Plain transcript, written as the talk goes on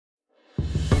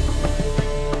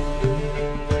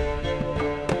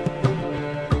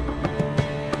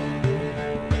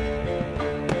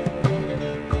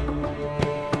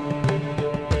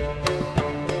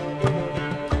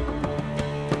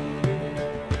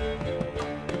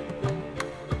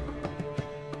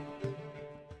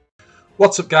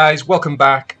What's up guys, welcome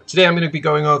back. Today I'm going to be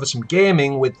going over some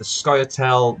gaming with the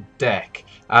Scoia'tael deck.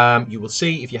 You will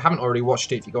see, if you haven't already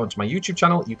watched it, if you go onto my YouTube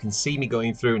channel, you can see me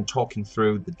going through and talking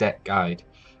through the deck guide.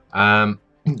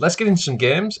 Let's get into some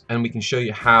games and we can show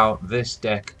you how this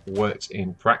deck works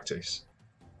in practice.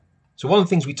 So one of the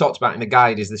things we talked about in the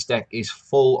guide is this deck is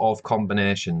full of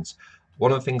combinations.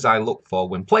 One of the things I look for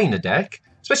when playing a deck,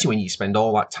 especially when you spend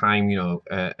all that time,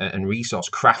 and resource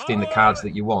crafting the cards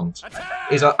that you want,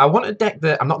 is I want a deck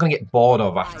that I'm not going to get bored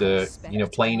of after,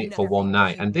 playing it for one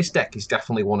night. And this deck is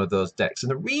definitely one of those decks. And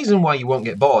the reason why you won't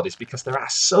get bored is because there are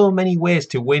so many ways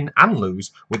to win and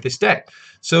lose with this deck.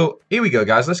 So here we go,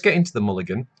 guys. Let's get into the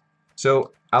mulligan.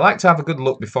 So I like to have a good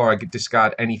look before I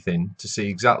discard anything to see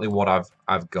exactly what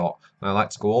I've got. And I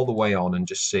like to go all the way on and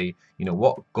just see,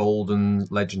 what golden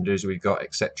legendaries we've got,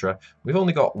 etc. We've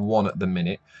only got one at the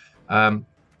minute. The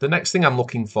next thing I'm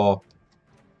looking for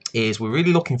is we're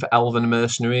really looking for elven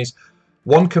mercenaries.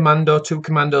 One commando, two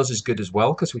commandos is good as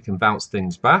well because we can bounce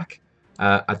things back.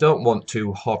 I don't want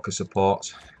two Hawker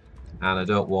supports and I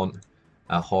don't want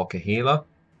a Hawker healer.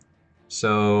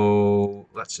 So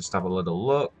let's just have a little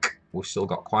look. We've still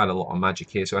got quite a lot of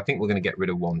magic here, so I think we're going to get rid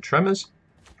of one Tremors.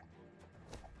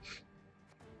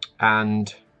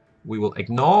 And we will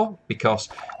ignore, because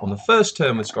on the first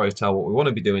turn with Scoia'tael, what we want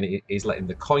to be doing is letting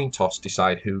the coin toss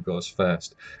decide who goes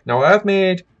first. Now, I've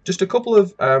made just a couple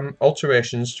of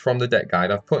alterations from the deck guide.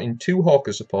 I've put in two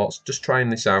Hawker supports, just trying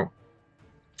this out.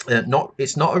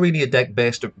 It's not really a deck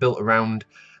built around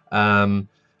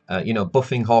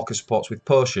buffing Hawker supports with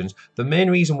potions. The main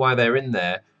reason why they're in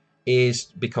there is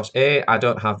because A, I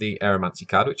don't have the Aeromancy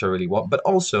card, which I really want, but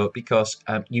also because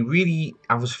I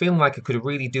was feeling like I could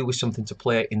really do with something to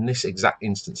play in this exact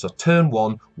instance. So turn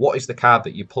one, what is the card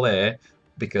that you play?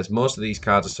 Because most of these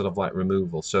cards are sort of like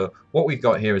removal. So what we've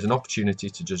got here is an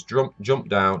opportunity to just drop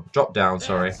down,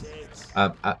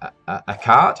 a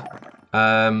card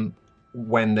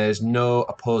when there's no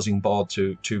opposing board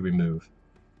to remove.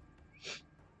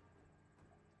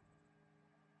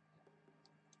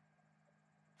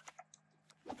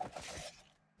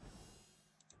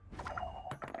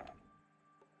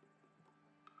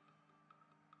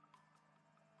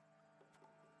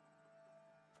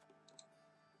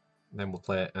 Then we'll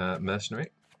play Mercenary.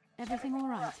 Everything all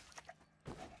right?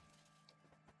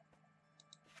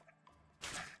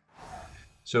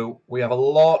 So we have a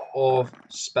lot of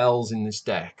spells in this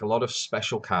deck, a lot of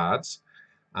special cards.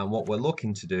 And what we're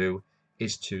looking to do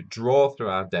is to draw through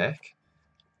our deck,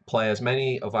 play as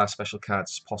many of our special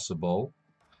cards as possible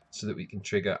so that we can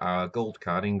trigger our gold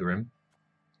card, Ingram.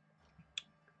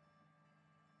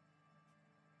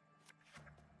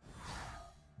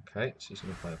 Okay, so he's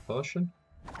going to play a potion.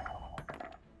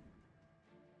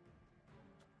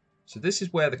 So this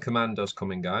is where the commandos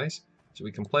come in, guys. So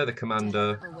we can play the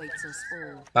commando,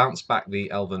 bounce back the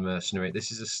elven mercenary.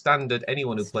 This is a standard,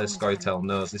 anyone who plays Scoia'tael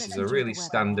knows this is a really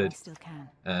standard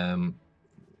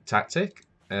tactic.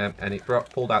 And it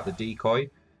pulled out the decoy,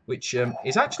 which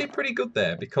is actually pretty good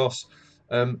there because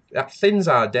that thins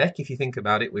our deck. If you think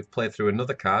about it, we've played through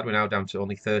another card. We're now down to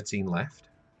only 13 left.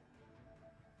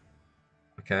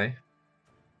 Okay.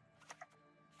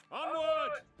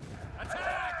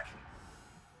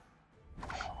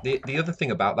 The other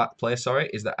thing about that play,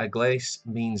 is that a Glace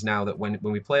means now that when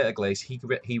we play a Glace, he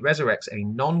resurrects a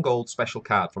non-gold special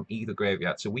card from either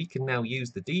graveyard. So we can now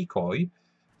use the decoy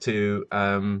to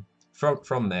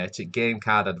from there to gain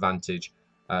card advantage.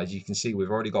 As you can see,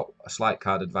 we've already got a slight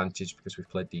card advantage because we've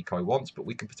played decoy once, but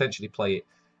we can potentially play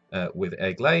it with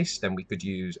a Glace. Then we could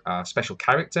use our special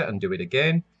character and do it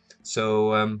again.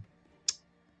 So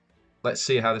let's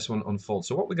see how this one unfolds.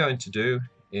 So what we're going to do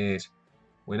is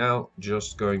we're now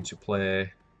just going to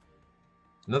play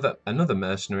another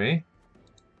mercenary.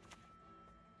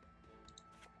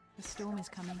 The storm is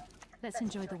coming. Let's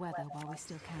enjoy the weather while we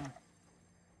still can.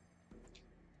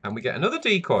 And we get another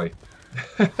decoy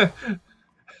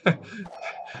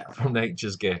from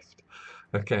Nature's Gift.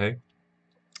 Okay,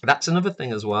 that's another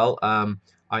thing as well.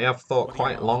 I have thought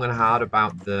quite long and hard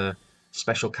about the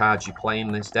special cards you play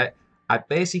in this deck. I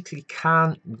basically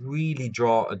can't really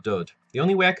draw a dud. The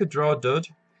only way I could draw a dud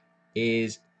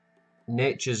is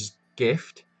Nature's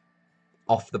Gift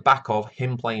off the back of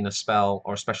him playing a spell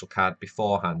or a special card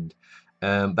beforehand.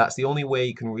 That's the only way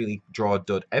you can really draw a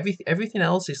dud. Everything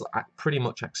else is pretty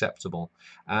much acceptable.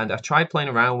 And I've tried playing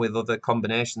around with other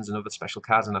combinations and other special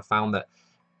cards, and I found that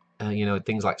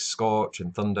things like Scorch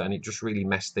and Thunder, and it just really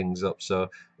messed things up. So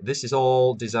this is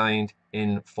all designed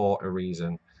in for a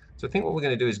reason. So I think what we're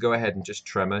going to do is go ahead and just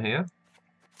Tremor here.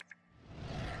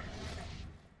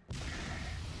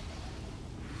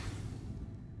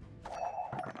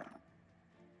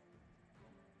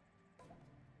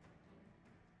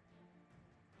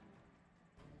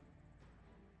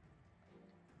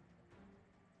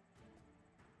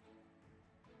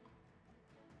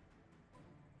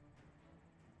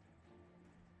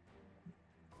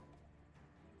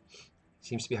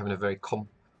 Seems to be having a very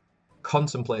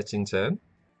contemplating turn.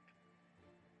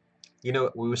 You know,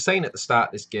 we were saying at the start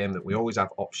of this game that we always have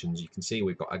options. You can see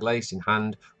we've got Aglace in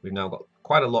hand. We've now got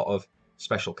quite a lot of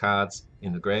special cards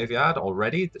in the graveyard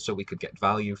already, so we could get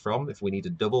value from. If we need a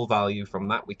double value from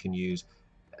that, we can use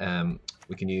Igni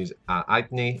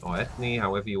or Igni,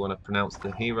 however you want to pronounce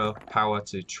the hero power,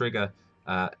 to trigger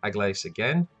Aglace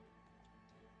again.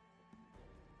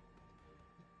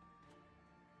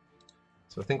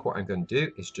 So I think what I'm going to do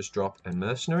is just drop a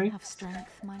mercenary. Have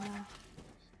strength, my love.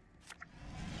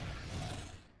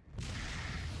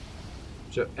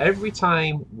 So every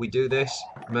time we do this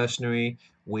mercenary,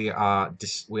 we are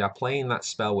playing that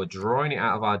spell. We're drawing it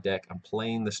out of our deck and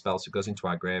playing the spell, so it goes into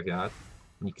our graveyard.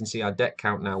 And you can see our deck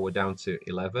count now. We're down to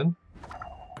 11.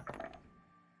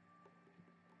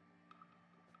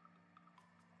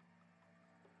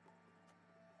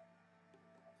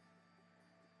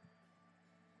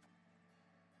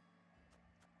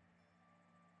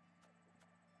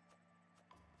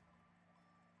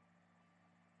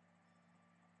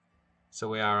 So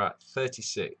we are at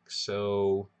 36.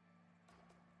 So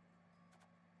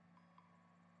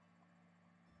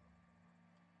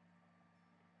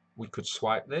we could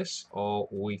swipe this, or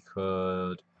we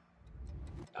could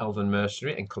Elven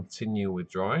Mercenary and continue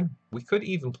withdrawing. We could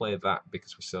even play that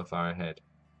because we're so far ahead.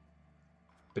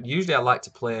 But usually I like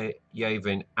to play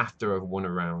Yavin after I've won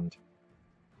a round.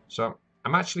 So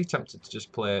I'm actually tempted to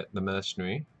just play the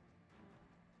Mercenary.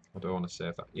 I don't want to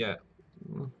save that. Yeah.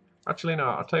 Actually, no.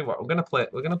 I'll tell you what. We're gonna play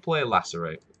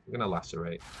Lacerate. We're gonna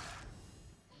Lacerate.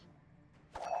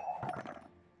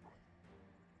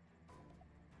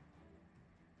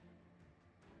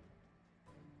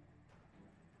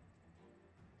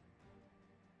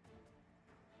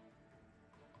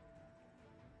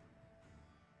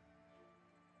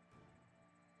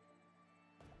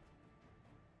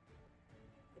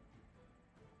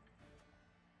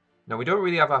 Now we don't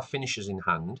really have our finishers in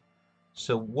hand,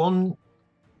 so one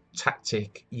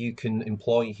tactic you can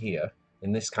employ here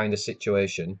in this kind of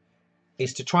situation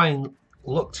is to try and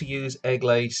look to use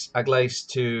Aglace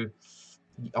to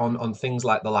on things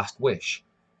like the Last Wish,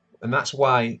 and that's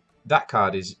why that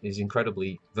card is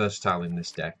incredibly versatile in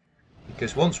this deck,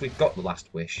 because once we've got the Last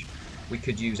Wish, we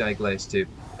could use Aglace to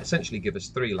essentially give us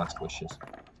 3 Last Wishes.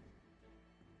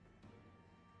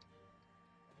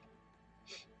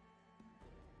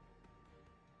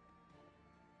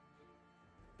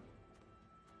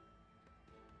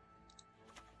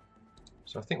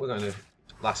 So I think we're going to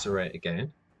Lacerate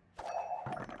again.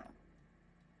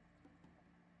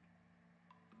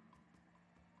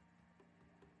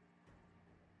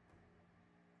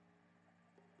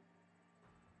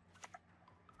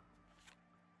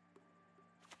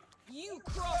 You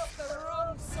crossed the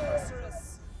wrong,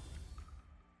 sorceress!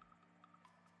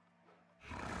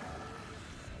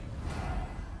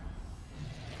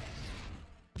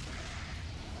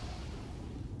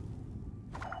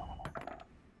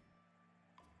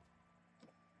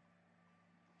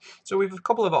 So we have a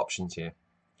couple of options here.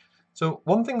 So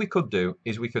one thing we could do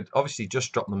is we could obviously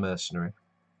just drop the Mercenary.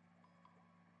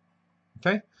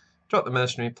 Okay? Drop the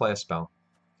Mercenary, play a spell.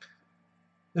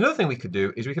 Another thing we could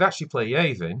do is we could actually play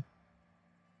Yavin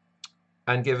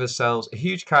and give ourselves a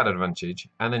huge card advantage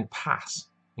and then pass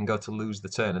and go to lose the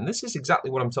turn. And this is exactly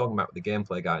what I'm talking about with the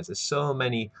gameplay, guys. There's so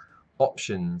many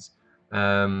options.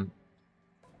 I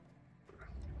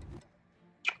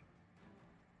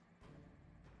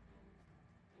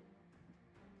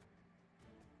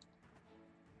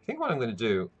think what I'm going to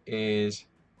do is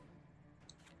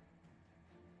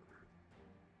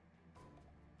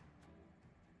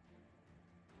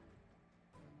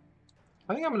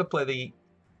I'm going to play the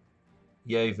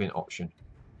Yavin option.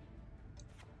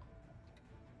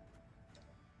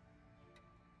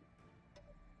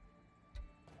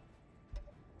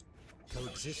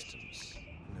 Coexistence,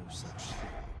 no such thing.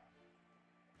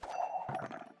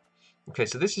 Okay,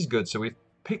 so this is good. So we've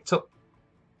picked up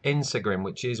Insegrim,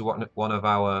 which is one of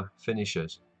our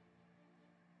finishers.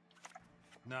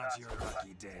 Not your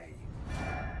lucky day.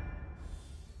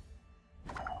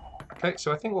 Okay,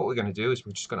 so I think what we're going to do is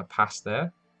we're just going to pass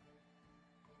there.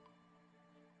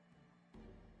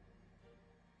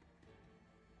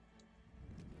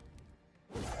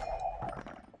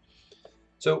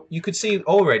 So you could see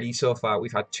already so far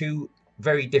we've had 2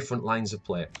 very different lines of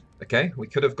play. Okay, we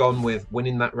could have gone with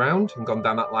winning that round and gone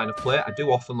down that line of play. I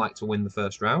do often like to win the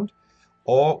first round.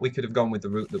 Or we could have gone with the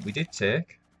route that we did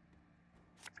take.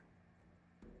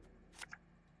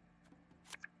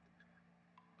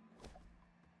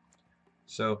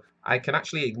 So I can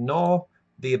actually ignore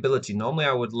the ability. Normally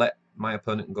I would let my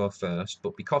opponent go first,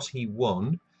 but because he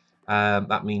won,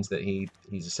 that means that he's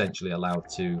essentially allowed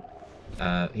to.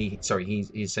 He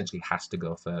essentially has to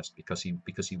go first because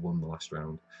he won the last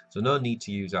round. So no need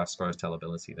to use our Scoia'tael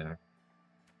ability there.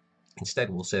 Instead,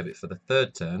 we'll save it for the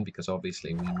third turn because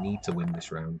obviously we need to win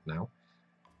this round now.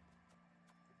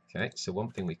 Okay, so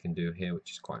one thing we can do here,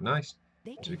 which is quite nice,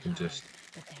 is we can just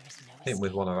hit him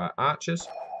with one of our archers.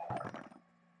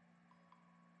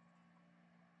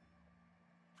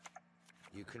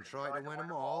 You can try to win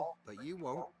them all, but you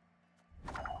won't.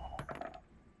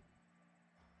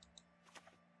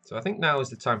 So I think now is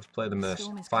the time to play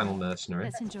the final mercenary.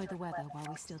 Let's enjoy the weather while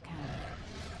we still can.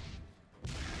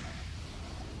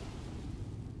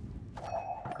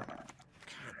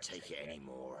 Can't take it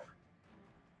anymore.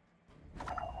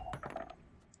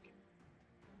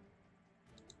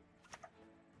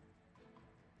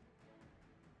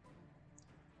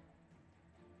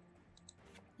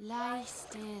 Lie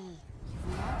still. You've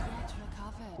not yet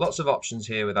recovered. Lots of options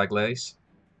here with Aglace.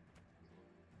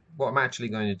 What I'm actually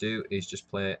going to do is just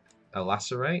play a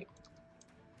lacerate.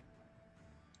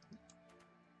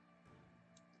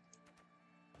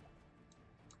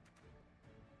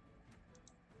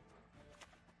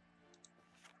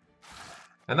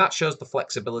 And that shows the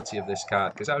flexibility of this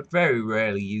card, because I would very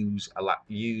rarely use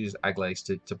Aglace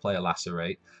to play a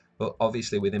lacerate, but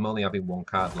obviously with him only having one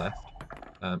card left,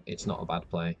 it's not a bad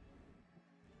play.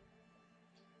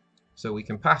 So we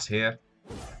can pass here.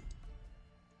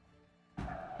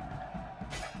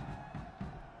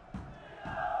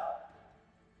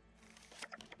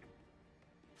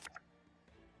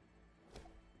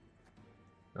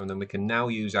 And then we can now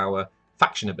use our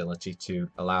faction ability to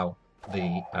allow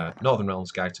the Northern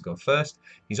Realms guy to go first.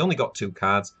 He's only got 2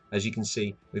 cards. As you can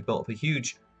see, we've built up a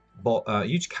huge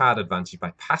card advantage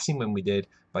by passing when we did,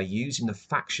 by using the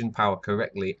faction power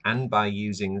correctly, and by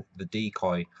using the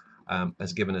decoy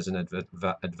has given us an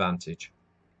advantage.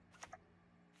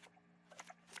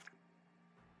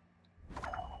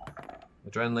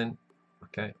 Adrenaline.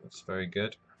 Okay, that's very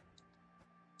good.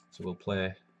 So we'll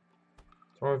play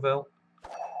Torville.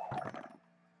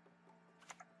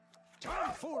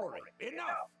 Tomfoolery!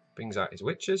 Enough! Brings out his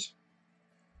witches.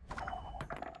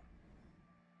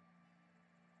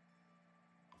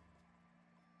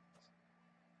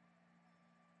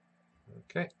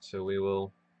 Okay, so we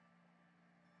will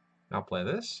now play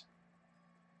this.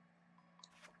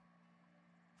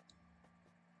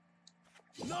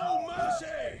 No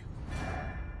mercy!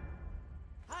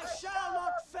 I shall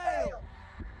not fail!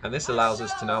 And this allows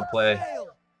us to now play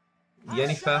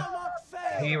Yennifer,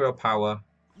 hero power,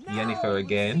 Yennifer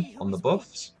again on the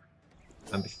buffs.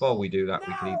 And before we do that,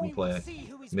 we can even play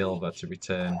Milva to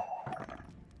return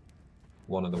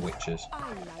one of the witches.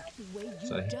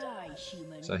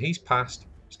 So he's passed,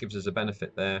 which gives us a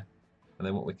benefit there. And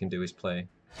then what we can do is play.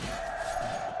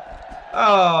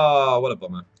 Oh, what a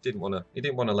bummer! He didn't want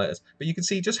to let us. But you can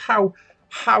see just how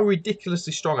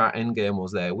ridiculously strong our end game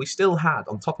was there. We still had,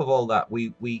 on top of all that,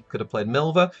 we could have played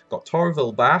Milva, got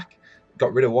Torville back,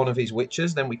 got rid of one of his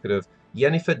witches. Then we could have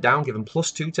Yennifer down, given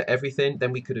 +2 to everything.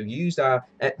 Then we could have used our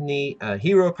Igni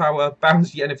hero power,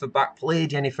 bounced Yennifer back,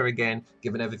 played Yennifer again,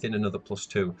 given everything another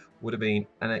 +2. Would have been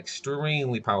an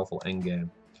extremely powerful endgame.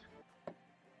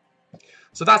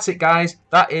 So that's it, guys.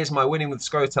 That is my winning with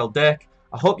Scoia'tael deck.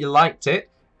 I hope you liked it.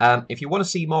 If you want to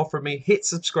see more from me, hit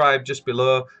subscribe just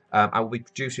below. I will be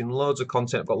producing loads of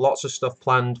content. I've got lots of stuff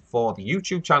planned for the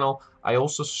YouTube channel. I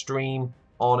also stream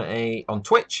on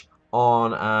Twitch.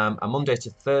 On a Monday to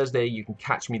Thursday. You can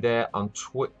catch me there on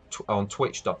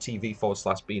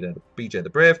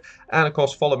twitch.tv/bjthebrave, and of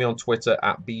course follow me on Twitter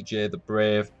at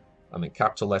bjthebrave. I'm in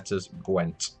capital letters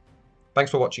Gwent.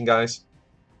 Thanks for watching, guys.